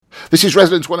This is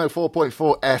Resonance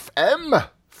 104.4 FM.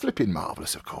 Flipping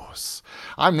marvellous, of course.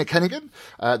 I'm Nick Hennigan.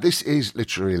 This is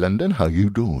Literary London. How you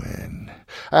doing?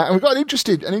 And we've got an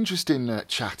interesting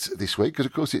chat this week because,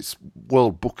 of course, it's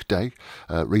World Book Day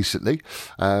recently.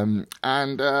 I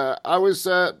was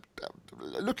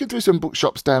looking through some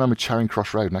bookshops down on Charing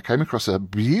Cross Road, and I came across a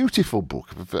beautiful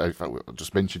book. In fact, I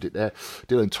just mentioned it there,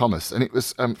 Dylan Thomas, and it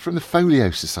was from the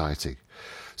Folio Society.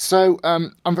 So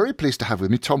I'm very pleased to have with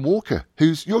me Tom Walker,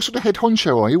 who's your sort of head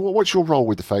honcho, are you? What's your role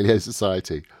with the Folio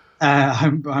Society?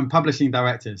 I'm publishing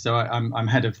director, so I'm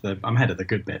head of the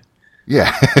good bit.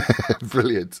 Yeah,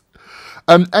 brilliant.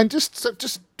 And just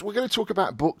we're going to talk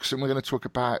about books, and we're going to talk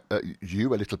about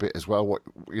you a little bit as well. What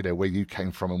where you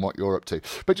came from and what you're up to.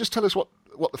 But just tell us what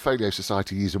the Folio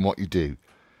Society is and what you do.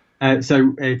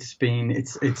 So it's been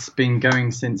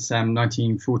going since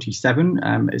 1947.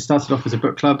 It started off as a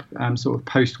book club, sort of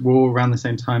post-war, around the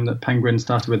same time that Penguin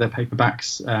started with their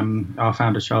paperbacks. Our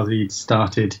founder Charles Eads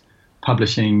started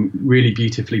publishing really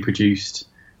beautifully produced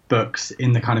books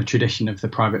in the kind of tradition of the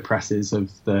private presses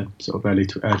of the sort of early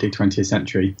 20th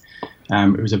century.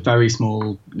 It was a very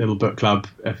small little book club,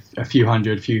 a few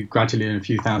hundred, gradually a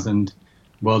few thousand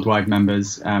worldwide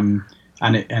members.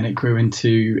 And it grew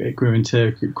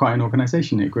into quite an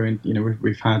organisation. It grew in,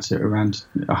 we've had around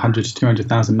 100 to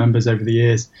 200,000 members over the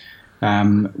years.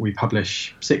 We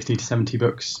publish 60 to 70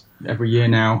 books every year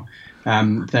now.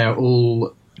 They're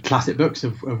all classic books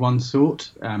of one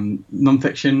sort: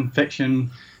 non-fiction,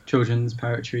 fiction, children's,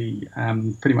 poetry,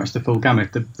 pretty much the full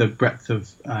gamut. The breadth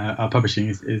of our publishing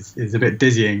is a bit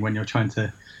dizzying when you're trying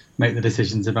to make the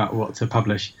decisions about what to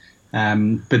publish.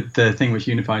 But the thing which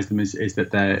unifies them is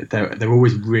that they're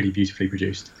always really beautifully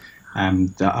produced.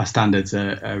 Our standards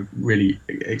are really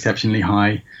exceptionally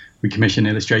high. We commission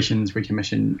illustrations, we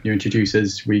commission new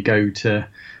introducers. We go to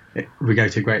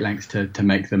great lengths to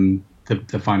make them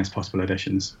the finest possible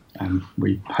editions.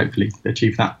 We hopefully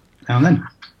achieve that now and then.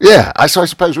 Yeah, so I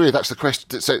suppose really that's the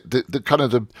question. So the kind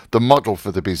of the model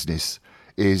for the business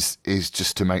is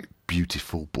just to make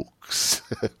beautiful books.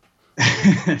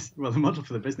 Well, the model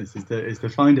for the business is to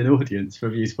find an audience for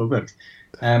beautiful books.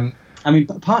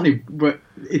 Partly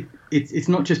it's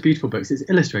not just beautiful books; it's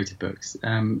illustrated books.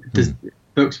 There's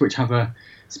books which have a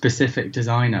specific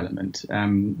design element,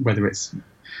 whether it's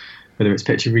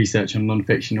picture research on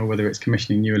non-fiction, or whether it's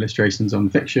commissioning new illustrations on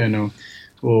fiction,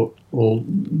 or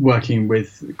working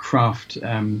with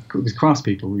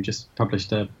craftspeople. We just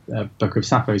published a book of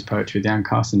Sappho's poetry, the Anne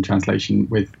Carson translation,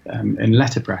 in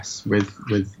letterpress with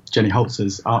Jenny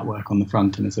Holz's artwork on the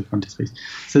front and as a frontispiece.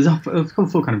 So there's a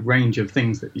full kind of range of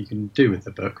things that you can do with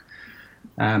the book.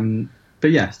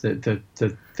 But yes, the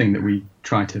thing that we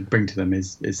try to bring to them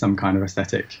is some kind of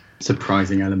aesthetic,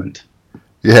 surprising element.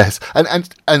 Yes,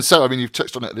 and so you've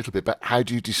touched on it a little bit, but how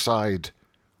do you decide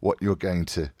what you're going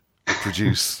to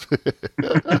produce?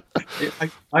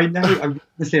 I know.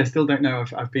 Honestly, I still don't know.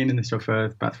 I've been in this job for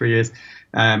about 3 years.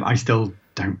 I still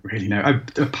don't really know.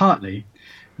 Partly,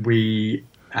 we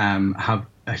have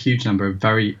a huge number of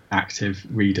very active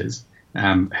readers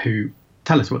who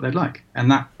tell us what they'd like,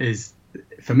 and that is,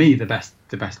 for me, the best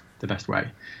way.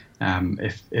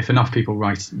 If enough people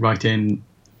write in,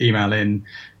 email in,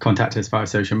 contact us via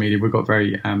social media, we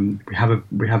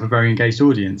have a very engaged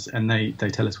audience, and they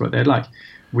tell us what they'd like.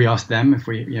 We ask them if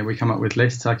we come up with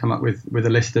lists. I come up with a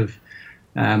list of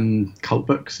cult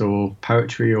books or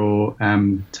poetry or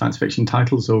science fiction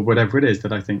titles or whatever it is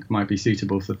that I think might be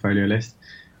suitable for the folio list.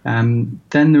 Then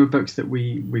there are books that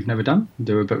we've never done.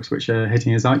 There are books which are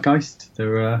hitting a zeitgeist.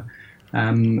 There are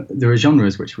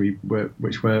genres which we're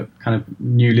kind of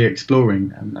newly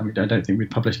exploring. I don't think we'd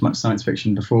published much science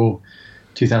fiction before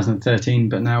 2013,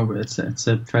 but now it's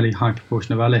a fairly high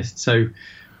proportion of our list. So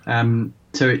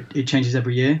it changes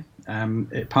every year.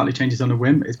 It partly changes on a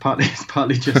whim. It's partly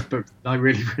just books that I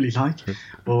really, really like,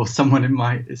 or someone at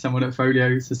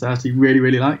Folio Society really,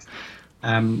 really likes.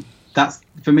 That's,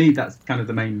 for me, that's kind of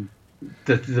the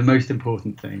most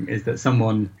important thing, is that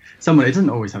someone, it doesn't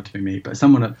always have to be me, but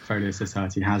someone at Folio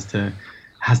Society has to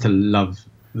love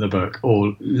the book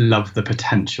or love the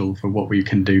potential for what we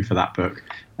can do for that book.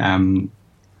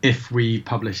 If we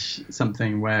publish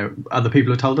something where other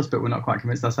people have told us but we're not quite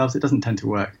convinced ourselves, it doesn't tend to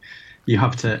work.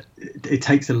 It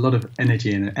takes a lot of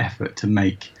energy and effort to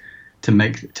make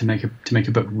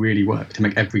a book really work, to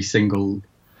make every single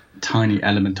tiny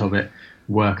element of it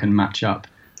work and match up.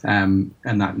 And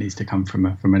that needs to come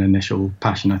from an initial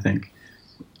passion, I think.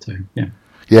 So, yeah.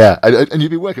 Yeah, and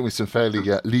you've been working with some fairly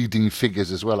leading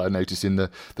figures as well. I noticed in the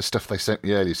stuff they sent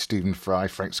me earlier: Stephen Fry,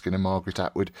 Frank Skinner, Margaret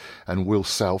Atwood, and Will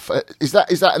Self. Is that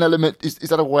an element? Is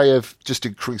that a way of just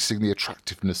increasing the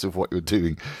attractiveness of what you're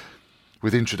doing?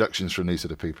 with introductions from these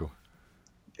sort of people?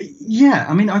 Yeah,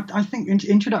 I mean, I think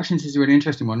introductions is a really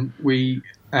interesting one. We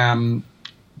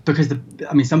because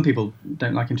some people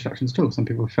don't like introductions at all. Some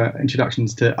people prefer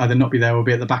introductions to either not be there or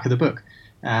be at the back of the book.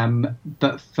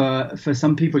 But for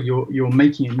some people, you're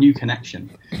making a new connection.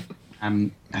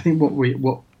 I think what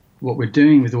we're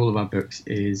doing with all of our books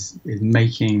is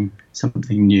making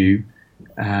something new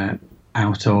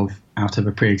out of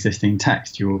a pre-existing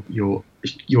text. You're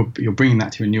bringing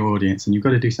that to a new audience, and you've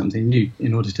got to do something new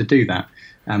in order to do that.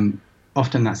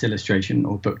 Often that's illustration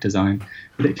or book design,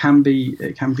 but it can be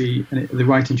the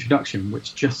right introduction,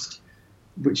 which just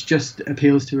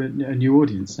appeals to a new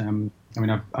audience.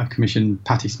 I've commissioned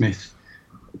Patti Smith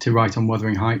to write on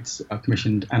Wuthering Heights. I've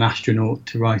commissioned an astronaut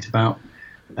to write about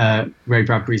Ray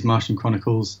Bradbury's Martian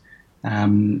Chronicles,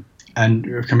 and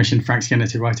I've commissioned Frank Skinner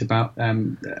to write about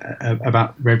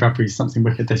Ray Bradbury's Something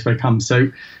Wicked This Way Comes. So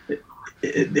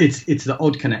it's the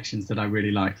odd connections that I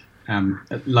really like.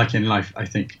 Like in life, I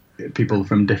think people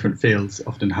from different fields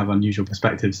often have unusual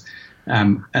perspectives,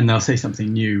 and they'll say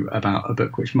something new about a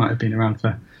book which might have been around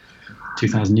for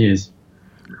 2,000 years.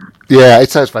 Yeah,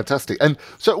 it sounds fantastic. And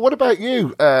so what about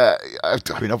you?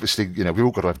 Obviously, we've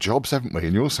all got to have jobs, haven't we?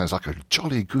 And yours sounds like a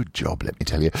jolly good job, let me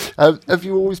tell you. Have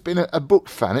you always been a book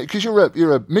fan? Because you're a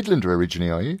Midlander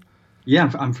originally, are you?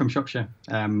 Yeah, I'm from Shropshire.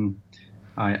 I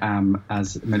am,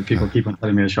 as many people keep on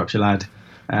telling me, a Shropshire lad.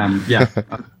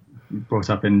 Brought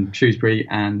up in Shrewsbury,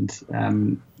 and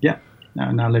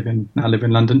now live in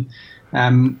London.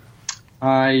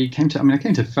 I came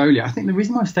to Folio. I think the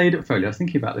reason why I stayed at Folio, I was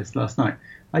thinking about this last night.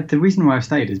 The reason why I've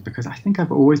stayed is because I think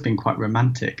I've always been quite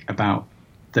romantic about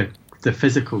the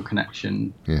physical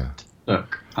connection to the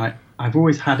book. I've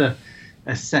always had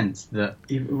a sense that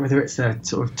whether it's a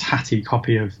sort of tatty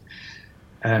copy of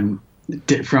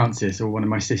Dick Francis or one of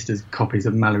my sister's copies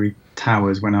of Mallory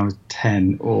Towers when I was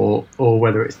 10, or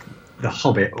whether it's The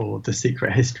Hobbit or The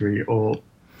Secret History or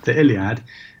the Iliad,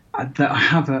 that I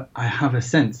have a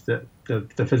sense that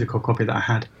the physical copy that I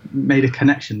had made a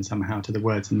connection somehow to the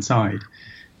words inside,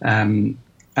 and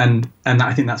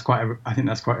I think that's quite a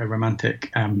romantic,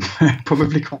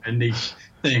 probably quite a niche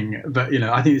thing. But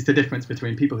I think it's the difference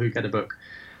between people who get a book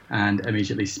and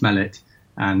immediately smell it,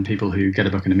 and people who get a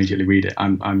book and immediately read it.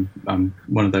 I'm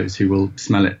one of those who will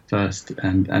smell it first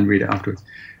and read it afterwards.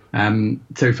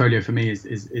 So Folio for me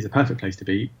is a perfect place to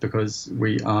be, because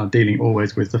we are dealing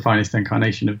always with the finest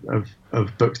incarnation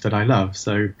of books that I love.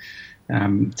 So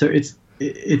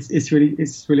it's really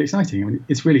exciting. I mean,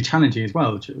 it's really challenging as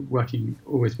well.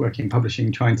 Always working in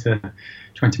publishing, trying to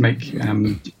make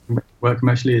work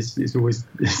commercially is always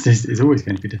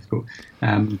going to be difficult.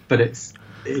 But it's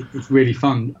really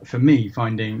fun for me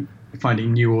finding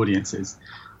new audiences.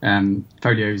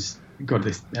 Folio's got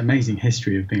this amazing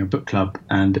history of being a book club,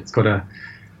 and it's got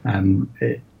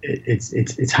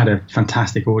it's had a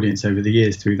fantastic audience over the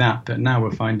years through that. But now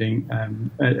we're finding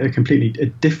a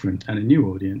completely different and a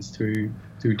new audience through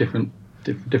different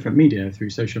media,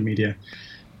 through social media,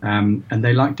 and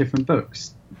they like different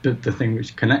books. But the thing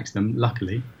which connects them,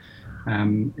 luckily,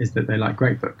 is that they like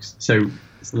great books. So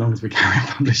as long as we carry on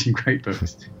publishing great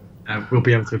books, we'll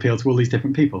be able to appeal to all these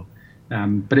different people.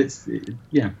 But it's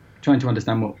trying to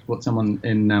understand what someone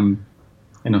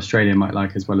in Australia might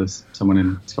like, as well as someone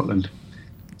in Scotland,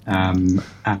 and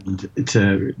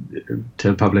to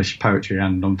publish poetry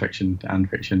and non-fiction and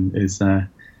fiction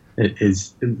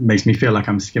it makes me feel like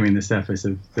I'm skimming the surface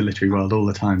of the literary world all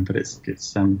the time. But it's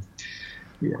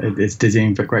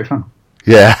dizzying but great fun.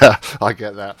 Yeah, I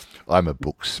get that. I'm a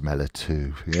book smeller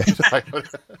too. Yeah,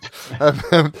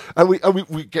 and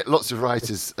we get lots of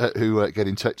writers who get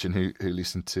in touch and who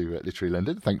listen to Literary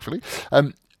London, thankfully.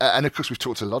 And of course, we've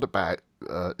talked a lot about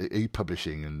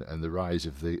e-publishing and the rise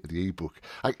of the e-book.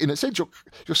 In a sense,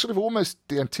 you're sort of almost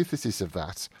the antithesis of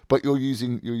that, but you're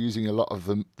using a lot of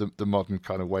the modern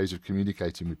kind of ways of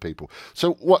communicating with people.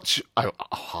 So, I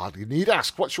hardly need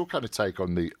ask, what's your kind of take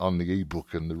on the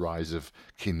e-book and the rise of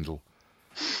Kindle?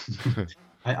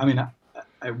 I mean,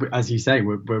 as you say,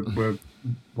 we're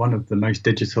one of the most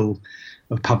digital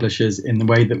of publishers in the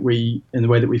way that we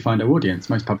find our audience.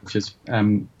 Most publishers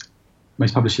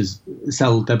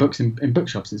sell their books in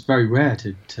bookshops. It's very rare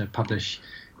to publish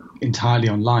entirely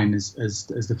online as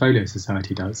the Folio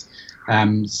Society does.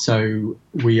 So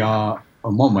we are,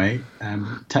 on one way,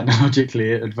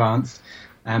 technologically advanced,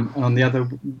 and on the other,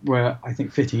 we're, I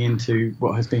think, fitting into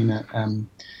what has been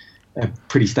a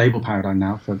pretty stable paradigm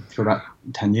now for about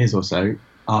 10 years or so,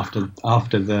 after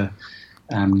the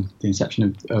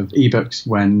inception of ebooks,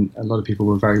 when a lot of people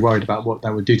were very worried about what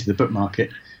that would do to the book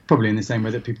market, probably in the same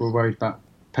way that people were worried about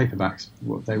paperbacks,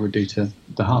 what they would do to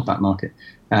the hardback market.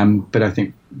 But I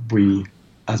think we,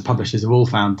 as publishers, have all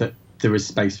found that there is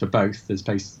space for both. There's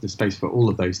space for all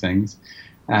of those things.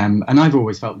 And I've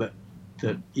always felt that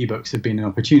ebooks have been an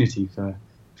opportunity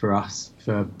for us,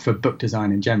 for book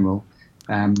design in general.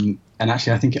 And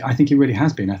actually, I think it really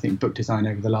has been. I think book design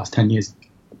over the last 10 years,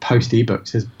 post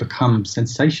ebooks, has become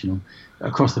sensational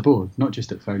across the board, not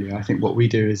just at Folio. I think what we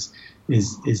do is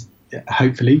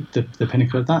hopefully the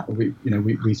pinnacle of that. We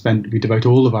devote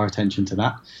all of our attention to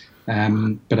that.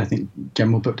 But I think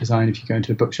general book design, if you go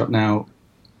into a bookshop now,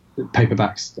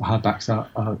 paperbacks, hardbacks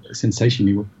are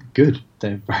sensationally good.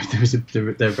 They're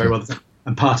very well designed.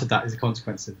 And part of that is a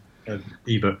consequence of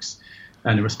ebooks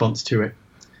and a response to it,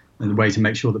 and a way to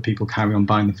make sure that people carry on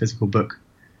buying the physical book.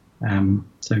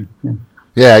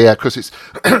 Yeah, because it's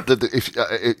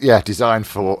design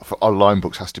for online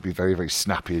books has to be very, very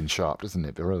snappy and sharp, doesn't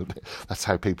it? That's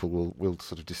how people will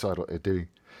sort of decide what they're doing.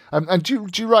 And do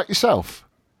you write yourself?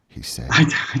 He said. I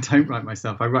don't write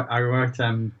myself. I write.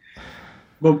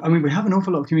 Well, I mean, we have an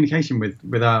awful lot of communication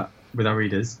with our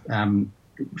readers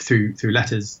through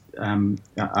letters.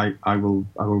 I will.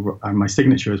 My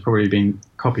signature has probably been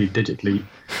copied digitally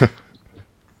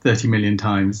 30 million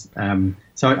times.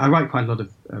 So I write quite a lot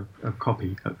of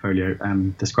copy at Folio,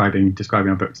 describing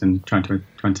our books and trying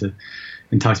to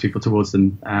entice people towards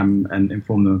them and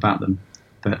inform them about them.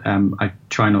 But I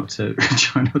try not to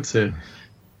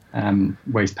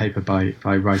waste paper by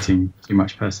writing too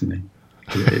much personally.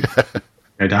 It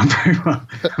go down very well.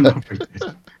 I'm not very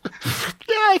good.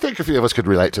 Yeah, I think a few of us could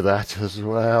relate to that as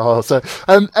well. So,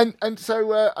 so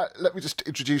let me just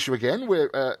introduce you again. We're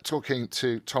talking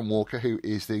to Tom Walker, who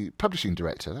is the publishing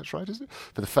director. That's right, isn't it?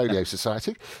 For the Folio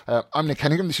Society. I'm Nick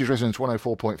Hennigan. This is Resonance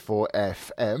 104.4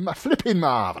 FM. Flipping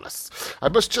marvellous. I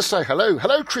must just say hello,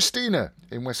 Christina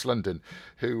in West London,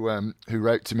 who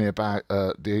wrote to me about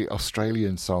the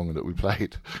Australian song that we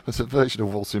played. It's a version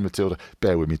of Waltzing Matilda.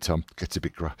 Bear with me, Tom. Gets a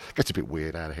bit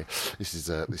weird out of here. This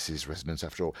is Resonance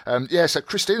after all. So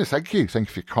Christina, thank you for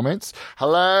your comments.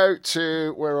 Hello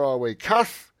to, where are we?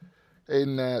 Kath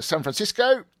in San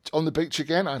Francisco, on the beach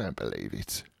again. I don't believe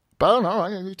it. But all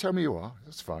right, you tell me you are.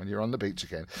 That's fine. You're on the beach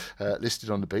again, listed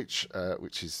on the beach,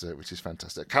 which is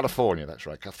fantastic. California, that's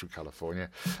right. Kath from California.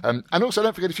 And also,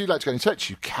 don't forget, if you'd like to get in touch,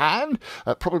 you can.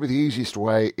 Probably the easiest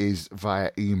way is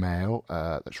via email.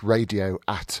 That's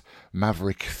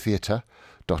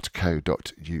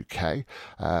radio@mavericktheatre.co.uk,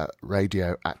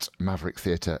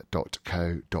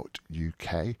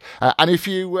 radio@mavericktheatre.co.uk. And if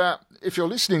you're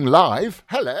listening live,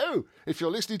 hello. If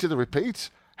you're listening to the repeat,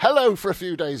 hello for a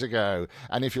few days ago.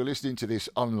 And if you're listening to this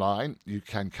online, you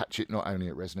can catch it not only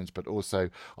at Resonance, but also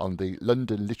on the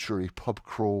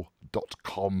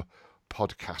londonliterarypubcrawl.com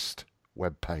podcast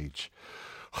webpage.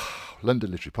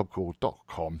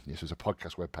 londonliterarypubcrawl.com. Yes, there's a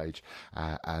podcast webpage,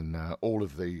 and all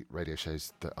of the radio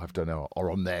shows that I've done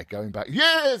are on there, going back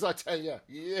years, I tell you,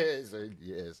 years and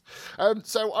years.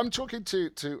 So I'm talking to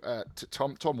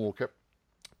Tom Walker,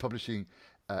 publishing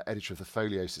editor of the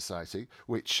Folio Society,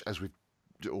 which, as we've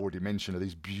already mentioned, are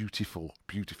these beautifully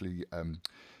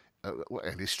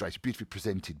illustrated, beautifully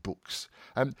presented books.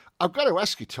 I've got to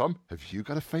ask you, Tom, have you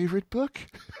got a favourite book?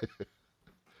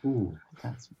 Ooh,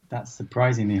 that's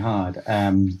surprisingly hard.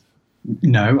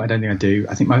 No, I don't think I do.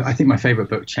 I think my favourite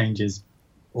book changes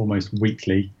almost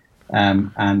weekly,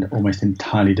 and almost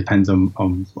entirely depends on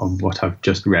what I've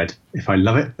just read. If I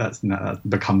love it, that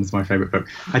becomes my favourite book.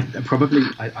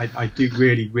 I do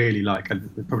really, really like. I'm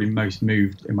probably most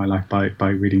moved in my life by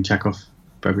reading Chekhov,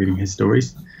 by reading his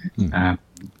stories.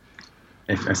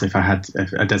 If I had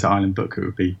a desert island book, it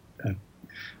would be a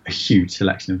huge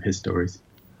selection of his stories.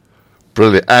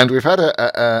 Brilliant. And we've had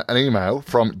an email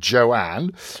from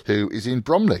Joanne, who is in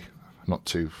Bromley, not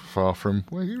too far from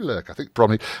where you lurk, I think,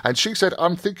 Bromley. And she said,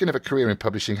 I'm thinking of a career in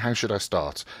publishing. How should I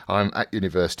start? I'm at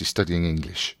university studying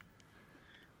English.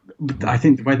 I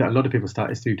think the way that a lot of people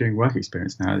start is through doing work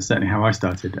experience now. It's certainly how I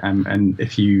started. And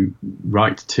if you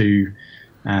write to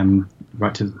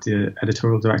the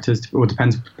editorial directors, or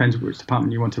depends which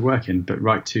department you want to work in, but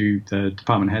write to the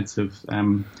department heads of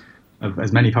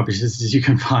as many publishers as you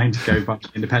can find. Go by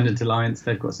Independent Alliance;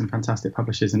 they've got some fantastic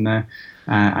publishers in there,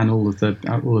 and all of the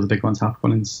big ones,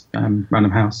 HarperCollins,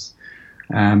 Random House,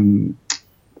 and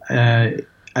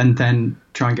then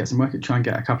try and get some work. Try and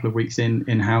get a couple of weeks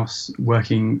in-house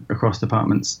working across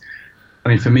departments. I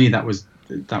mean, for me, that was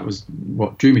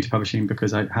what drew me to publishing,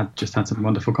 because I had had some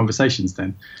wonderful conversations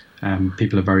then.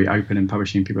 People are very open in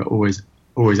publishing. People are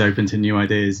always open to new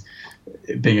ideas.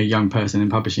 Being a young person in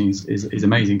publishing is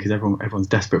amazing, because everyone's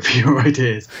desperate for your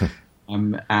ideas,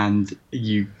 and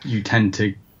you tend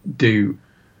to do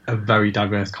a very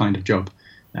diverse kind of job,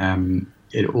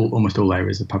 almost all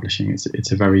areas of publishing.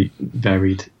 It's a very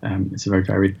varied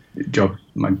job.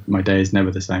 My day is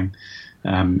never the same,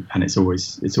 and it's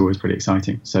always pretty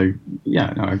exciting. So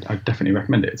yeah, no, I definitely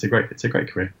recommend it. It's a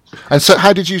great career. And so,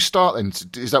 how did you start then?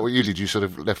 Is that what you did? You sort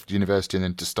of left university and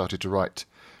then just started to write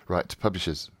to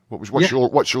publishers.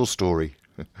 What's your story?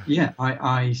 Yeah,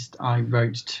 I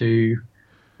wrote to.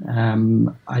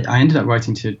 I ended up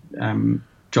writing to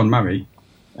John Murray,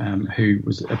 who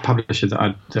was a publisher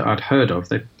that I'd heard of.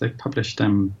 They published I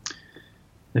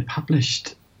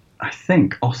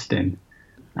think Austen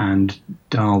and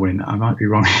Darwin. I might be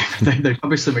wrong. They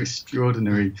published some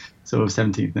extraordinary sort of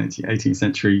 17th, 18th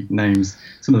century names.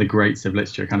 Some of the greats of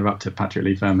literature, kind of up to Patrick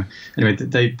Leigh Fermor. Anyway,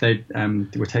 they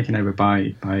were taken over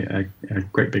by a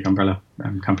great big umbrella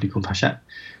company called Hachette.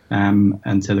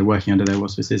 And so they're working under their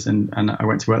auspices, and I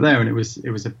went to work there, and it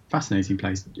was a fascinating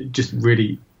place. Just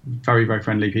really very, very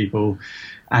friendly people,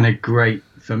 and a great,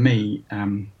 for me,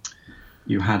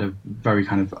 you had a very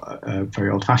kind of very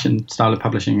old-fashioned style of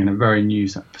publishing and a very new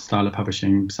style of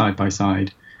publishing side by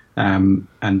side,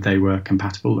 and they were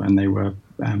compatible, and they were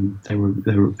and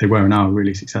are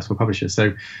really successful publishers.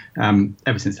 So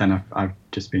ever since then, I've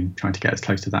just been trying to get as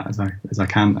close to that as I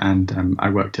can, and I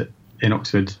worked in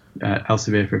Oxford,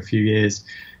 Elsevier for a few years,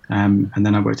 and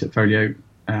then I worked at Folio.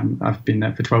 I've been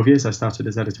there for 12 years. I started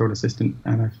as editorial assistant,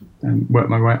 and I've worked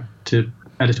my way up to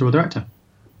editorial director.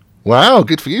 Wow,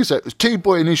 good for you. So it was tea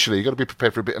boy initially. You've got to be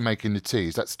prepared for a bit of making the tea.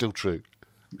 Is that still true?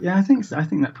 Yeah, I think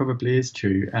that probably is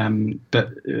true.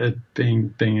 But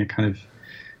being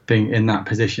in that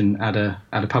position at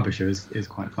a publisher is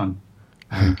quite fun.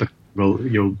 Well,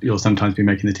 you'll sometimes be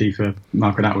making the tea for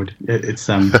Margaret Atwood. It's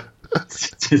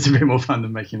it's a bit more fun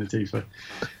than making the tea for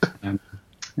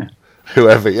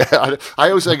whoever. Yeah, I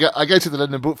go to the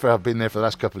London Book Fair. I've been there for the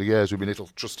last couple of years with my little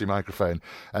trusty microphone,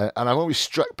 and I'm always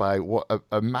struck by what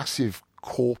a massive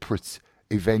corporate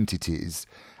event it is.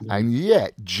 And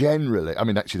yet, generally, I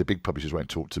mean, actually, the big publishers won't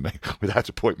talk to me without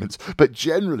appointments, but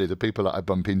generally, the people that I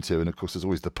bump into, and of course, there's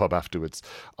always the pub afterwards,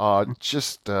 are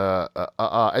just kind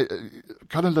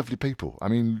of lovely people. I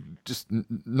mean, just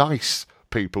nice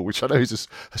people, which I know is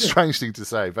a strange thing to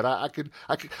say, but I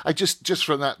just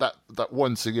from that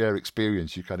once a year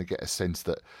experience, you kind of get a sense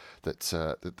that there's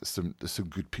some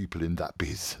good people in that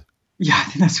biz. Yeah, I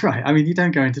think that's right. I mean, you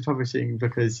don't go into publishing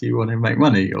because you want to make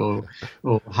money or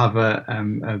have that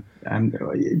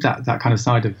kind of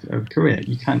side of career.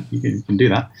 You can do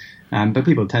that, but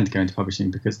people tend to go into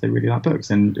publishing because they really like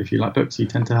books, and if you like books, you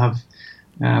tend to have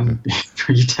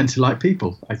you tend to like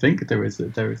people. I think there is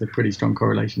a pretty strong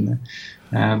correlation there,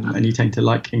 and you tend to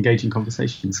like engaging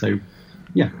conversation. So,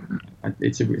 yeah,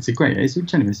 it's a great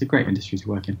industry to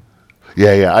work in.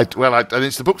 Yeah. And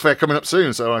it's the book fair coming up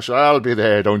soon, so I'll be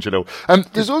there, don't you know?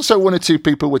 There's also one or two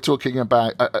people we're talking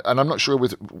about, and I'm not sure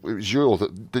whether it was you,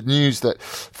 the news that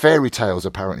fairy tales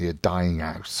apparently are dying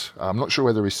out. I'm not sure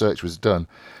whether research was done,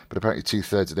 but apparently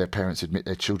 2/3 of their parents admit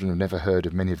their children have never heard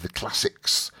of many of the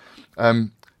classics. I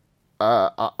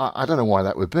don't know why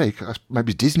that would be.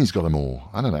 Maybe Disney's got them all.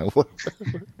 I don't know. Well,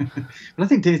 I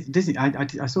think Disney.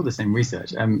 I saw the same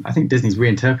research. I think Disney's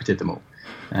reinterpreted them all.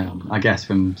 I guess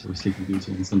from sort of Sleeping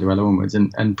Beauty and Cinderella onwards,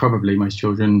 and probably most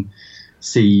children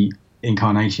see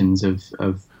incarnations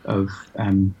of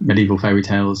medieval fairy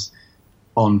tales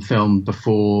on film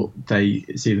before they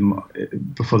see them,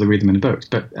 before they read them in the books.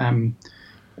 But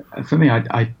for me,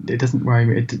 it doesn't worry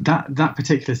me. That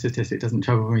particular statistic doesn't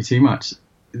trouble me too much.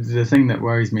 The thing that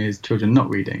worries me is children not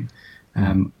reading.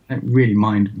 I don't really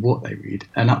mind what they read.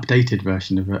 An updated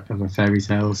version of a fairy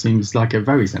tale seems like a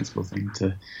very sensible thing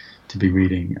to be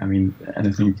reading. I mean,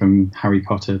 anything from Harry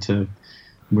Potter to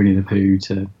Winnie the Pooh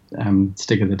to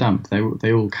Stig of the Dump,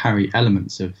 they all carry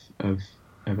elements of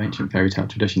ancient fairy tale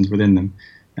traditions within them.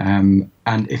 And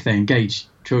if they engage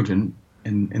children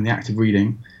in the act of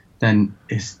reading, then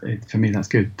for me that's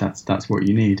good. That's what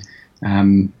you need.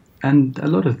 And a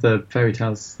lot of the fairy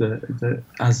tales that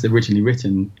as originally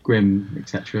written, Grimm,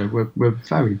 etc., were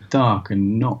very dark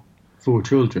and not for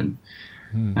children.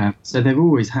 So they've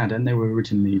always had, and they were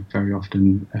originally very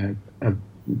often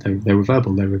they were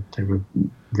verbal. They were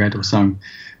read or sung.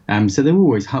 So they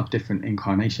always have different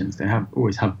incarnations. They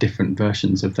always have different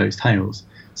versions of those tales.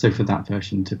 So for that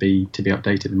version to be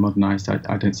updated and modernised,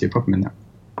 I don't see a problem in that.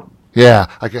 Yeah,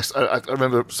 I guess I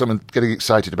remember someone getting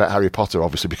excited about Harry Potter,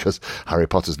 obviously because Harry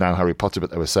Potter's now Harry Potter,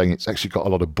 but they were saying it's actually got a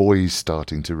lot of boys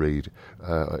starting to read,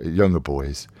 younger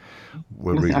boys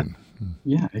were reading.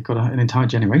 It got an entire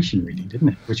generation reading, didn't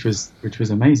it? Which was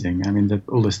amazing. I mean,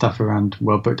 all the stuff around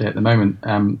World Book Day at the moment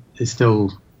is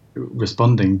still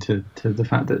responding to the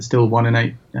fact that still 1 in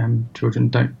 8 children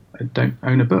don't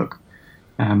own a book.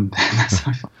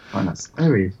 find that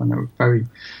very,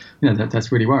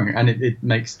 that's really worrying, and it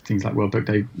makes things like World Book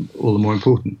Day all the more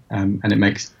important, and it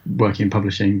makes working in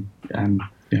publishing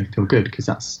feel good, because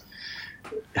that's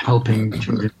helping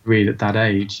children read at that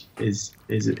age is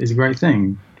a great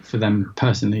thing for them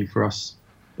personally, for us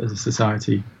as a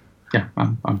society. Yeah,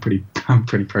 I'm pretty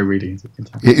pro reading, as you can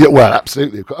tell. Yeah, well,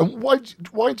 absolutely. And why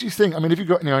do you think? I mean, have you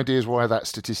got any ideas why that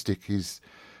statistic is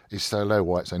so low?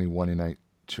 Why it's only 1 in 8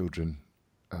 children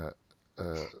that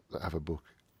have a book?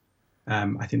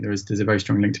 I think there's a very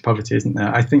strong link to poverty, isn't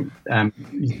there? I think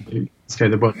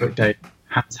the World Book Day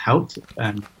has helped.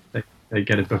 They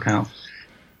get a book out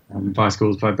via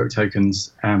schools, via book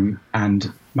tokens, and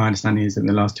my understanding is that in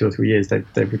the last 2 or 3 years they've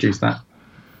reduced that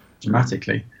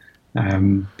dramatically.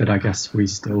 But I guess we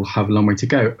still have a long way to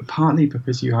go, partly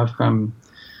because you have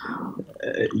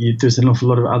there's an awful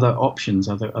lot of other options,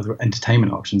 other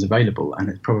entertainment options available, and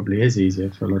it probably is easier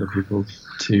for a lot of people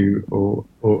or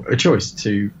a choice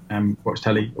to watch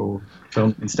telly or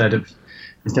film instead of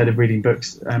reading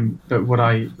books. But what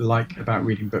I like about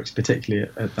reading books,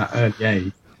 particularly at that early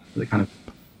age, the kind of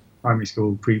primary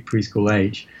school, preschool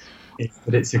age, is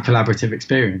that it's a collaborative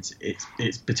experience.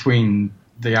 It's between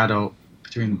the adult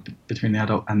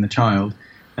and the child,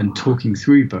 and talking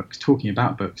through books, talking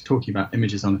about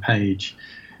images on a page,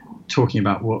 talking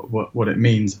about what it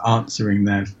means, answering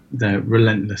their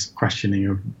relentless questioning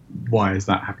of why is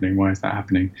that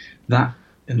happening. That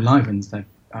enlivens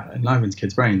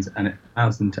kids' brains, and it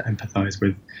allows them to empathise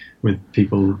with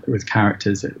people, with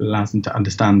characters. It allows them to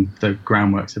understand the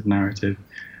groundworks of narrative,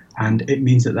 and it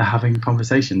means that they're having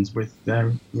conversations with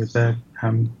their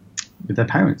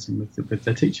parents and with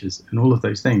their teachers, and all of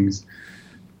those things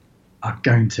are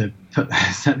going to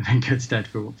set them in good stead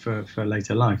for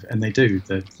later life, and they do.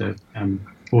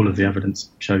 All of the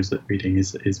evidence shows that reading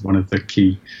is one of the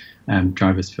key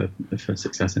drivers for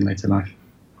success in later life.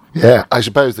 Yeah, I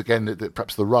suppose again that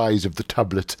perhaps the rise of the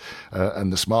tablet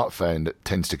and the smartphone that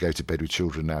tends to go to bed with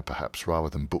children now, perhaps rather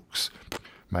than books,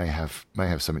 may have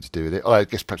something to do with it. Oh, I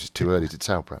guess perhaps it's too early to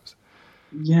tell. Perhaps.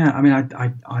 Yeah, I mean,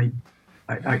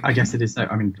 I guess it is.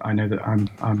 I mean, I know that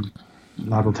I'm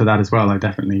liable to that as well. I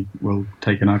definitely will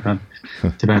take an iPad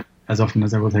to bed as often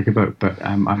as I will take a book, but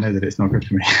I know that it's not good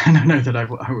for me, and I know that I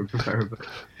would prefer a book.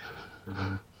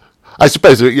 I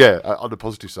suppose, yeah, on the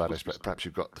positive side, I suppose perhaps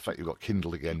the fact you've got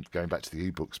Kindle again, going back to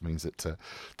the ebooks, means that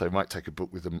they might take a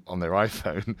book with them on their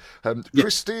iPhone. Yeah.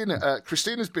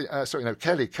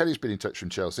 Kelly's been in touch from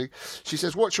Chelsea. She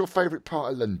says, what's your favourite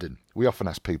part of London? We often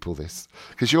ask people this,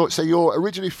 because you're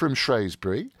originally from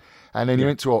Shrewsbury, and then you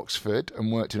went to Oxford and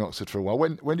worked in Oxford for a while.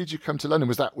 When did you come to London?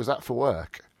 Was that for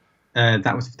work?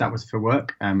 That was for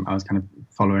work. I was kind of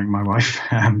following my wife,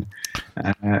 and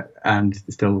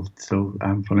still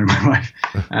following my wife.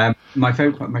 My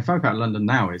favourite part of London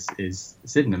now is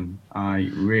Sydenham. I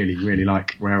really, really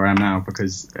like where I am now,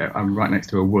 because I'm right next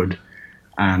to a wood,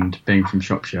 and being from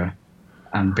Shropshire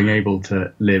and being able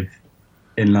to live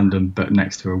in London but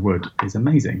next to a wood is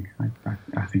amazing.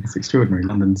 I think it's extraordinary.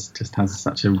 London just has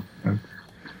such an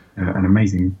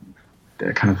amazing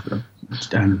kind of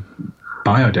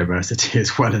biodiversity,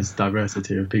 as well as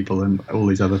diversity of people and all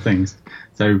these other things.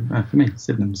 So for me,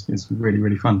 Sydenham is really,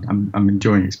 really fun. I'm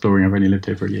enjoying exploring. I've only lived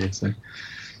here for a year, so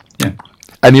yeah.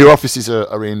 And your offices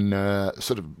are in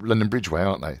sort of London Bridge Way,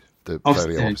 aren't they? The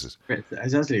Folio offices.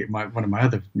 It's actually one of my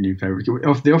other new favourites.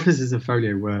 The offices of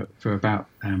Folio were for about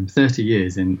 30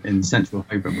 years in central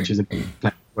Holborn, which is a big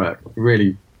place of work.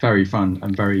 Really very fun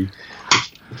and very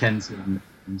Kensington,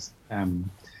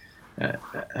 and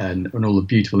all the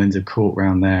beautiful Inns of Court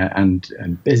round there,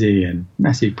 and busy and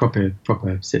messy, proper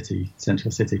city,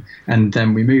 central city. And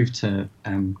then we moved to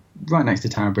right next to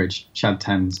Tower Bridge, Shad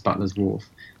Thames, Butler's Wharf,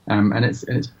 and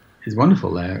it's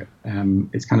wonderful there.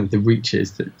 It's kind of the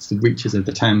reaches of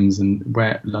the Thames, and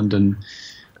where London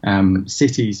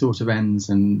city sort of ends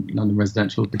and London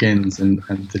residential begins, and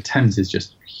the Thames is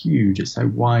just huge. It's so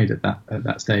wide at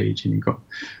that stage, and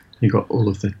you've got all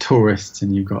of the tourists,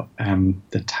 and you've got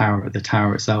the tower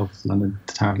itself, the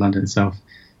Tower of London itself,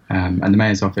 and the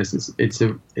mayor's office. It's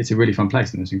a really fun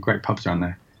place, and there's some great pubs around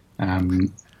there,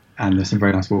 and there's some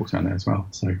very nice walks around there as well.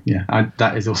 So yeah,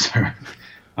 that is also.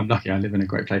 I'm lucky. I live in a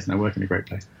great place and I work in a great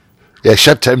place. Yeah,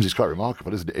 Shad Thames is quite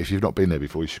remarkable, isn't it? If you've not been there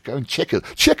before, you should go and check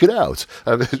it out.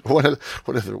 One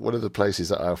of the places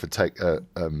that I often take.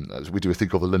 We do a thing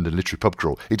called the London Literary Pub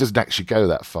Crawl. It doesn't actually go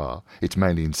that far. It's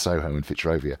mainly in Soho and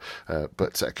Fitzrovia,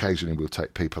 but occasionally we'll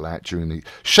take people out during the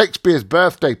Shakespeare's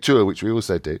birthday tour, which we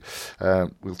also do.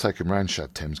 We'll take them around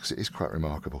Shad Thames because it is quite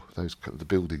remarkable. The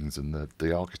buildings and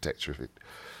the architecture of it.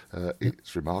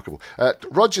 It's remarkable.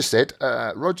 Roger said,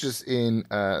 Roger's in,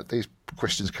 these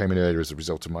questions came in earlier as a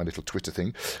result of my little Twitter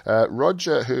thing.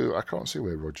 Roger, who, I can't see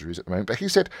where Roger is at the moment, but he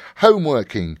said,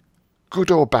 homeworking,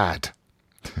 good or bad?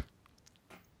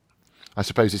 I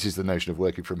suppose this is the notion of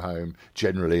working from home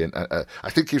generally, and I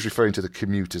think he's referring to the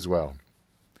commute as well.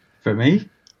 For me,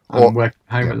 I'm working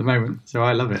home at the moment, so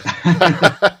I love it.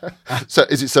 So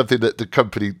is it something that the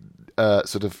company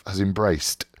sort of has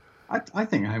embraced? I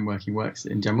think home working works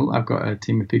in general. I've got a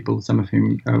team of people, some of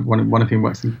whom, one of whom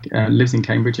lives in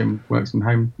Cambridge and works from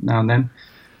home now and then,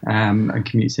 and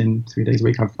commutes in 3 days a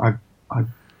week. I've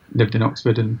lived in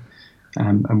Oxford and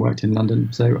worked in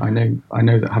London, so I know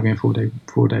that having a four day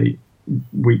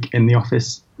week in the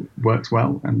office works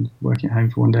well, and working at home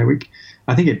for 1 day a week.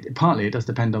 I think it does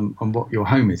depend on what your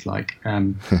home is like. I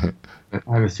have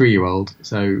a 3-year-old,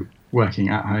 so working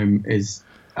at home is.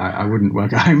 I wouldn't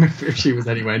work at home if she was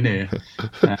anywhere near.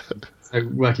 So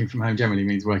working from home generally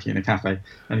means working in a cafe.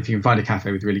 And if you can find a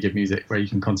cafe with really good music where you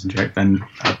can concentrate, then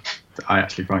I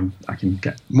actually find I can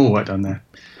get more work done there.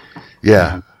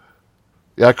 Yeah.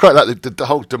 Yeah, I quite like the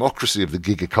whole democracy of the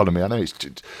gig economy. I know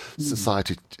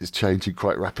society is changing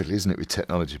quite rapidly, isn't it, with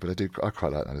technology? But I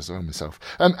quite like that as well myself.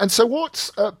 And so,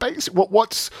 what's the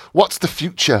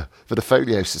future for the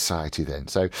Folio Society then?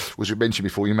 So, as we mentioned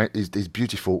before, you make these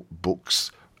beautiful books.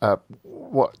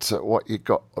 What you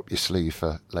got up your sleeve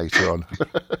for later on?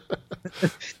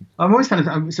 I'm always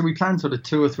so we plan sort of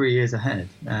 2 or 3 years ahead.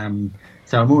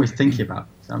 So I'm always thinking about.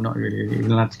 So I'm not really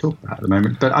even allowed to talk about it at the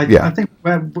moment. But I think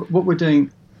what we're doing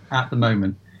at the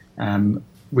moment,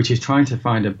 which is trying to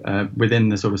find within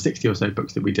the sort of 60 or so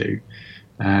books that we do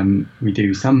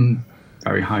some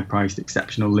very high-priced,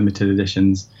 exceptional, limited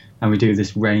editions, and we do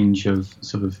this range of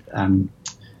sort of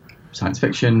science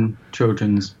fiction,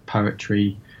 children's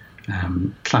poetry,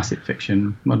 classic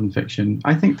fiction, modern fiction.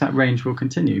 I think that range will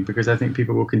continue, because I think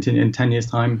people will continue in 10 years'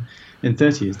 time, in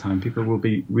 30 years' time, people will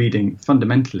be reading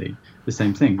fundamentally the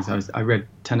same things. I read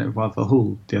Tenet of Wildfell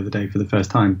Hall the other day for the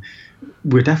first time.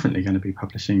 We're definitely going to be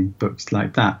publishing books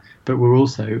like that, but we're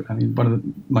also, I mean, the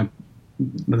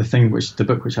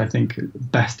book which I think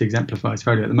best exemplifies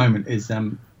Folio at the moment is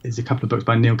a couple of books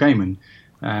by Neil Gaiman,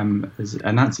 as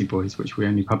Anansi Boys, which we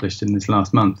only published in this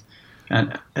last month.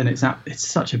 And it's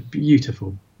such a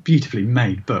beautifully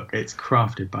made book. It's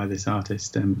crafted by this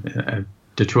artist, a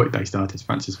Detroit-based artist,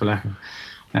 Francis Vallejo,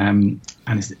 and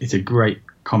it's a great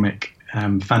comic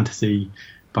fantasy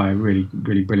by a really,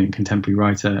 really brilliant contemporary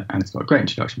writer, and it's got a great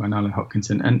introduction by Nalo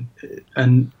Hopkinson,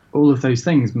 and all of those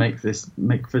things make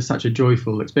for such a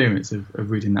joyful experience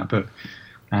of reading that book.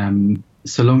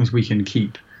 So long as we can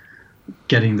keep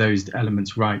getting those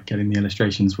elements right, getting the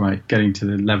illustrations right, getting to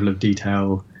the level of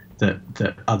detail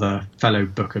that other fellow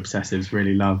book obsessives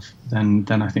really love, then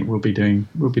I think we'll be doing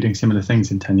similar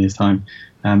things in 10 years' time,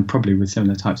 probably with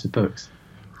similar types of books.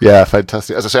 Yeah,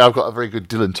 fantastic. As I say, I've got a very good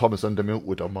Dylan Thomas Under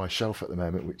Milkwood on my shelf at the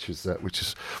moment, which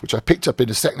I picked up in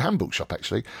a second-hand bookshop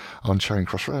actually on Charing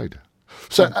Cross Road.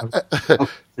 So,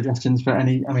 suggestions for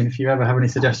any? I mean, if you ever have any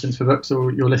suggestions for books,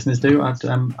 or your listeners do, I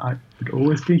would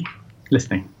always be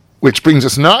listening. Which brings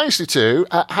us nicely to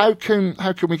how can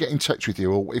we get in touch with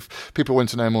you, or if people want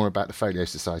to know more about the Folio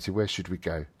Society, where should we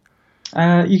go?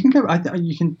 You can go.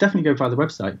 You can definitely go via the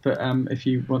website, but if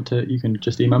you want to, you can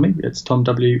just email me. It's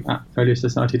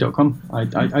tomw@foliosociety.com.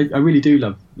 I really do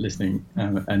love listening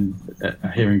and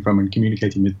hearing from and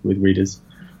communicating with readers.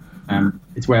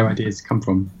 It's where ideas come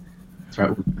from. It's where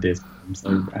all ideas come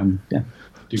from. So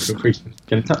do feel free to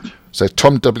get in touch. So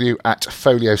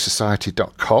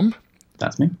tomw@foliosociety.com.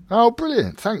 That's me. Oh,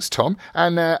 brilliant! Thanks, Tom.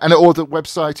 And all the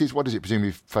website is, what is it?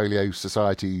 Presumably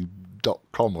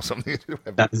foliosociety.com or something.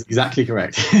 That is exactly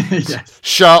correct. Yes.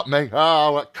 Sharp me.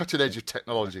 Oh, cutting edge of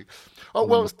technology. Oh,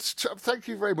 well, thank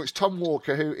you very much, Tom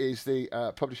Walker, who is the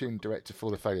publishing director for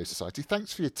the Folio Society.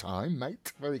 Thanks for your time,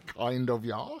 mate. Very kind of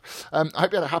you. I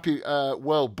hope you had a happy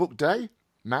World Book Day,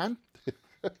 man.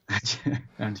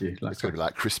 And you. It's going to be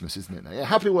like Christmas, isn't it? Yeah,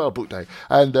 happy World Book Day,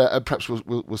 and perhaps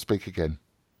we'll speak again.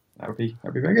 That'd be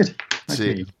very good.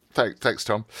 See you. Thanks,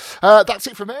 Tom. That's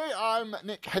it from me. I'm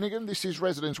Nick Hennigan. This is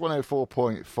Resonance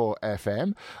 104.4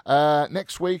 FM.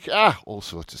 Next week, all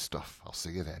sorts of stuff. I'll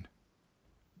see you then.